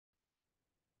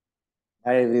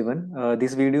Hi everyone.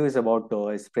 This video is about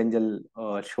sprengel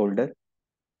shoulder,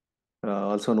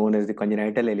 also known as the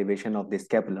congenital elevation of the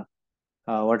scapula.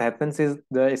 What happens is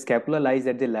the scapula lies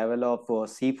at the level of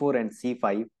C4 and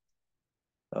C5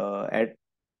 at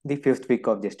the fifth week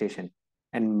of gestation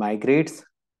and migrates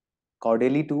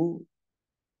caudally to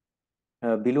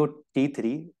below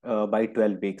T3 by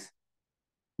 12 weeks.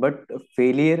 But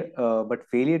failure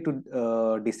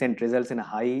to descend results in a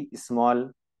high, small,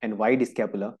 and wide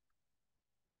scapula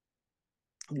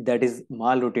that is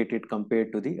mal rotated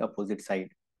compared to the opposite side.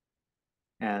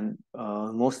 And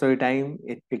most of the time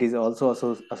it is also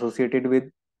associated with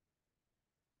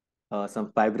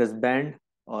some fibrous band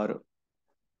or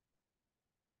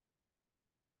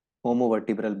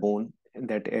homovertebral bone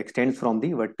that extends from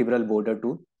the vertebral border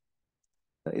to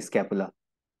the scapula.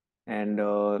 And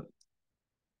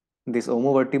this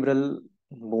homovertebral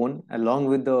bone along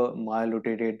with the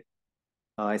malrotated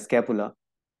scapula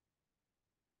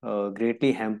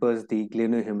greatly hampers the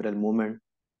glenohumeral movement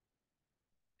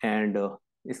and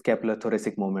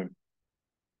scapulothoracic movement.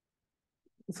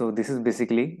 So this is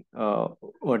basically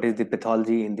what is the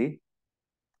pathology in the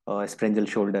sprengel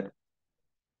shoulder.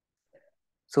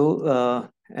 So,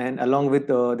 and along with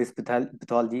this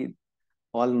pathology,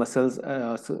 all muscles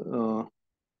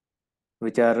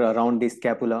which are around the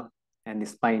scapula and the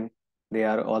spine, they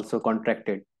are also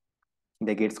contracted.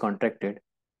 They gets contracted.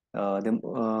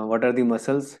 What are the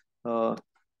muscles?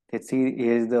 Let's see.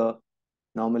 Here is the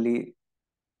normally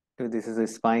this is the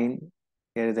spine.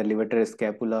 Here is the levator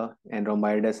scapula and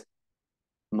rhomboides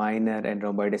minor and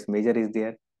rhomboides major is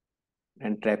there,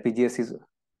 and trapezius is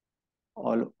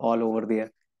all over there.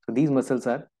 So these muscles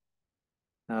are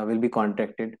will be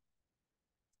contracted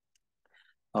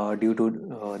due to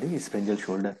the sprengel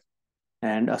shoulder.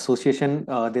 And association,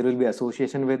 there will be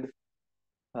association with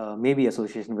maybe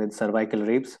association with cervical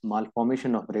ribs,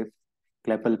 malformation of ribs,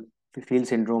 Klippel field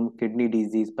syndrome, kidney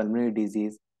disease, pulmonary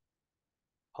disease,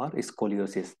 or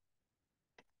scoliosis.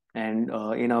 And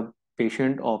in a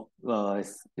patient of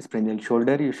sprengel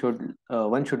shoulder, you should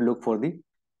one should look for the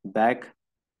back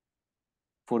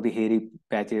for the hairy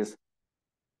patches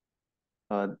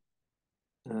uh,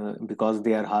 because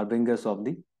they are harbingers of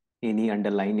the any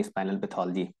underlying spinal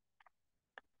pathology.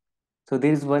 So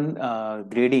there is one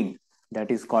grading that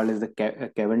is called as the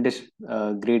Cavendish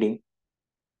grading.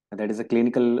 That is a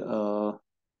clinical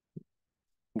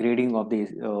grading of the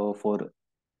for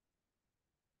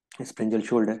sprengel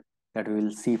shoulder that we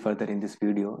will see further in this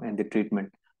video and the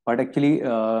treatment. But actually,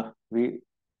 we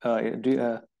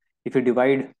if you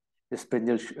divide the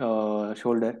sprengel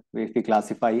shoulder, if we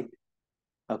classify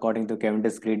according to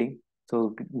Cavendish grading.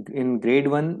 So in grade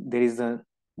one, there is a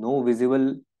no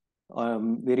visible,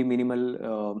 very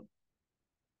minimal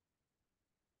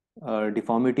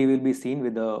deformity will be seen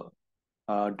with the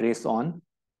dress on,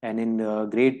 and in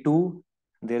grade 2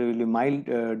 there will be mild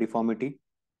deformity,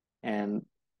 and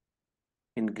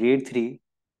in grade 3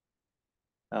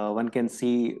 one can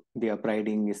see the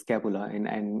upriding scapula,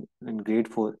 and in grade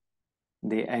 4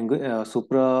 the angle,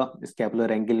 suprascapular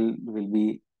angle will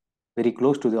be very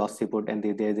close to the occiput, and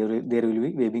there will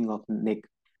be waving of neck.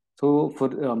 So for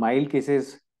mild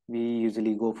cases we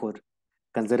usually go for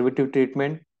conservative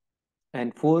treatment,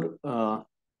 and for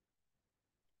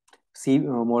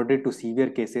moderate to severe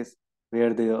cases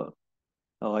where the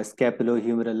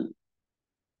scapulohumeral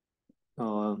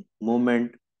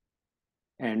movement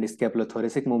and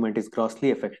scapulothoracic movement is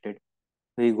grossly affected,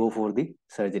 we go for the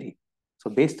surgery. So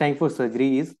base time for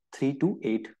surgery is 3 to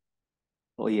 8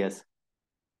 years.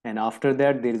 And after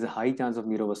that, there is a high chance of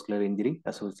neurovascular injury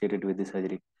associated with the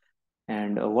surgery.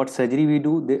 And what surgery we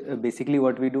do, basically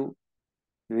what we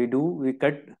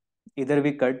cut, either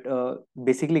we cut,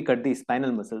 basically cut the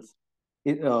spinal muscles,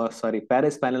 sorry,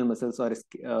 paraspinal muscles or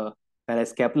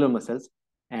parascapular muscles,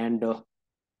 and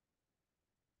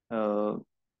uh,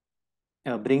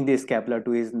 bring the scapula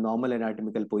to its normal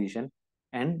anatomical position,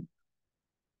 and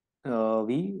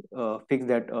we fix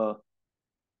that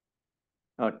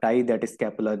tie that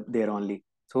scapula there only.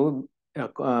 So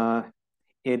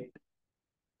it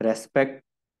respect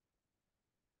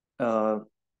uh,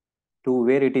 to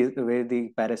where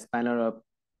the paraspinal or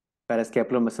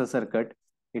parascapular muscles are cut.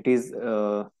 It is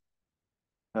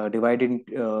divided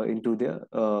into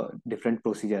the different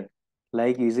procedure.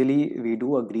 Like usually we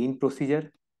do a green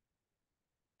procedure.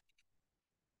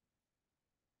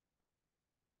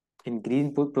 In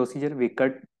green procedure, we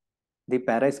cut the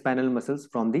paraspinal muscles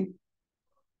from the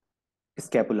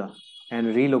scapula and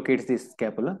relocates the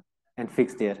scapula and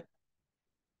fix there.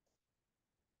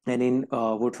 And in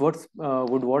Woodward's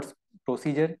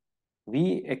procedure,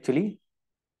 we actually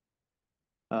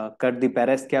cut the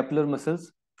parascapular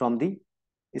muscles from the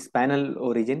spinal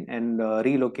origin and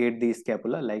relocate the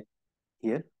scapula like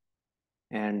here,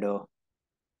 and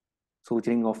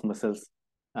suturing of muscles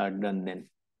are done then.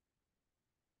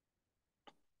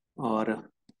 Or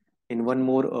in one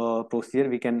more procedure,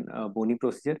 we can bony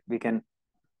procedure, we can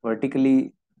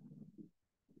vertically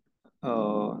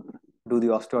uh, do the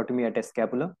osteotomy at a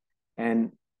scapula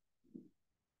and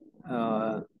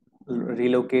uh,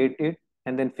 relocate it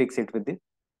and then fix it with the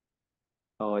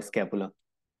scapula.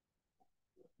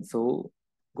 So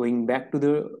going back to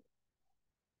the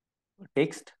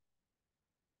text,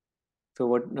 so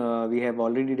what we have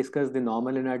already discussed the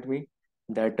normal anatomy,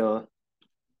 that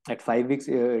at 5 weeks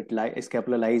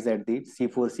scapula lies at the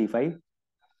C4 C5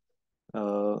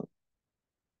 uh,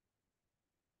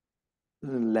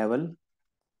 level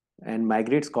and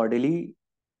migrates caudally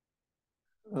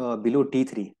below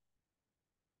T3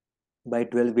 by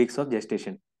 12 weeks of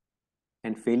gestation,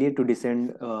 and failure to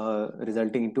descend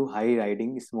resulting into high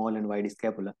riding small and wide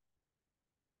scapula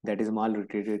that is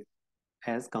malrotated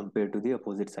as compared to the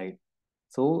opposite side.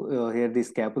 So here the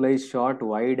scapula is short,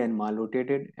 wide, and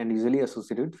malrotated, and usually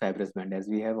associated with fibrous band, as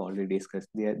we have already discussed.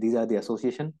 These are the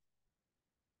association,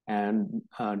 and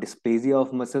dysplasia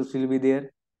of muscles will be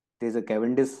there. There's a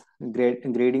Cavendish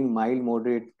grading: mild,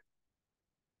 moderate,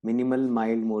 minimal,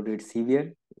 mild, moderate,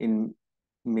 severe. In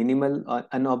minimal,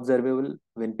 unobservable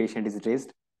when patient is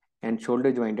raised, and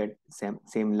shoulder joint at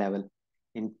same level.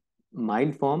 In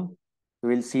mild form,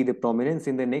 we will see the prominence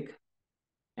in the neck,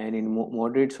 and in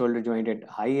moderate shoulder joint at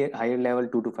higher level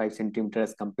 2 to 5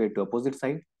 centimeters compared to opposite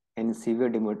side, and in severe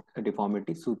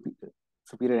deformity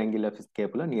superior angle of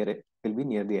scapula will be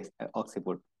near the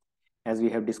occiput. As we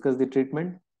have discussed the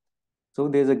treatment, so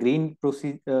there's a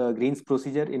Green's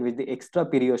procedure in which the extra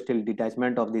periosteal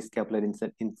detachment of the scapular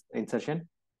insertion,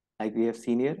 like we have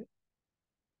seen here,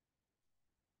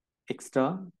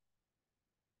 extra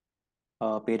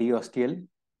periosteal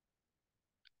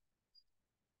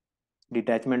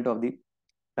detachment of the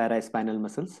paraspinal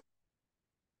muscles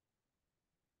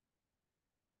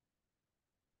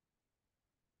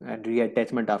and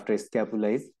reattachment after scapula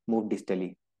is moved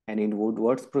distally. And in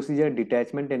Woodward's procedure,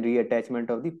 detachment and reattachment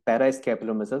of the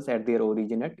parascapular muscles at their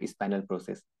origin at spinal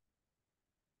process.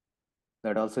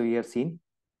 That also we have seen.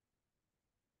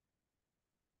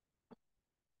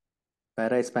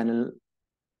 Paraspinal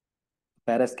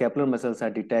Parascapular muscles are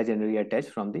detached and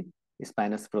reattached from the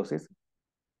spinous process.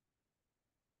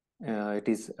 It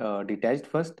is detached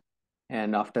first,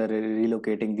 and after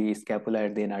relocating the scapula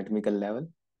at the anatomical level,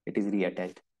 it is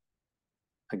reattached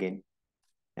again.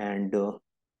 And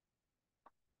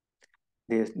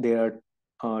there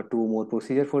are two more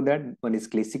procedure for that. One is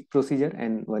classic procedure,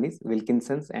 and one is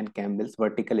Wilkinson's and Campbell's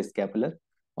vertical scapular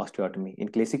osteotomy. In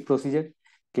classic procedure,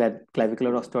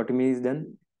 clavicular osteotomy is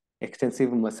done.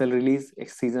 Extensive muscle release,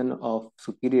 excision of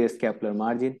superior scapular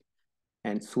margin,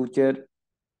 and suture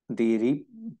the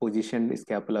repositioned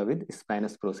scapula with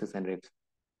spinous process and ribs.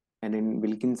 And in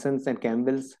Wilkinson's and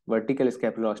Campbell's, vertical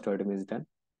scapular osteotomy is done,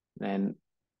 and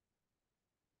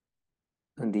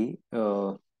the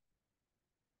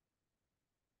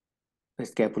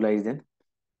scapula is then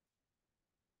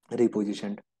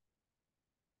repositioned.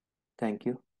 Thank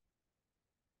you.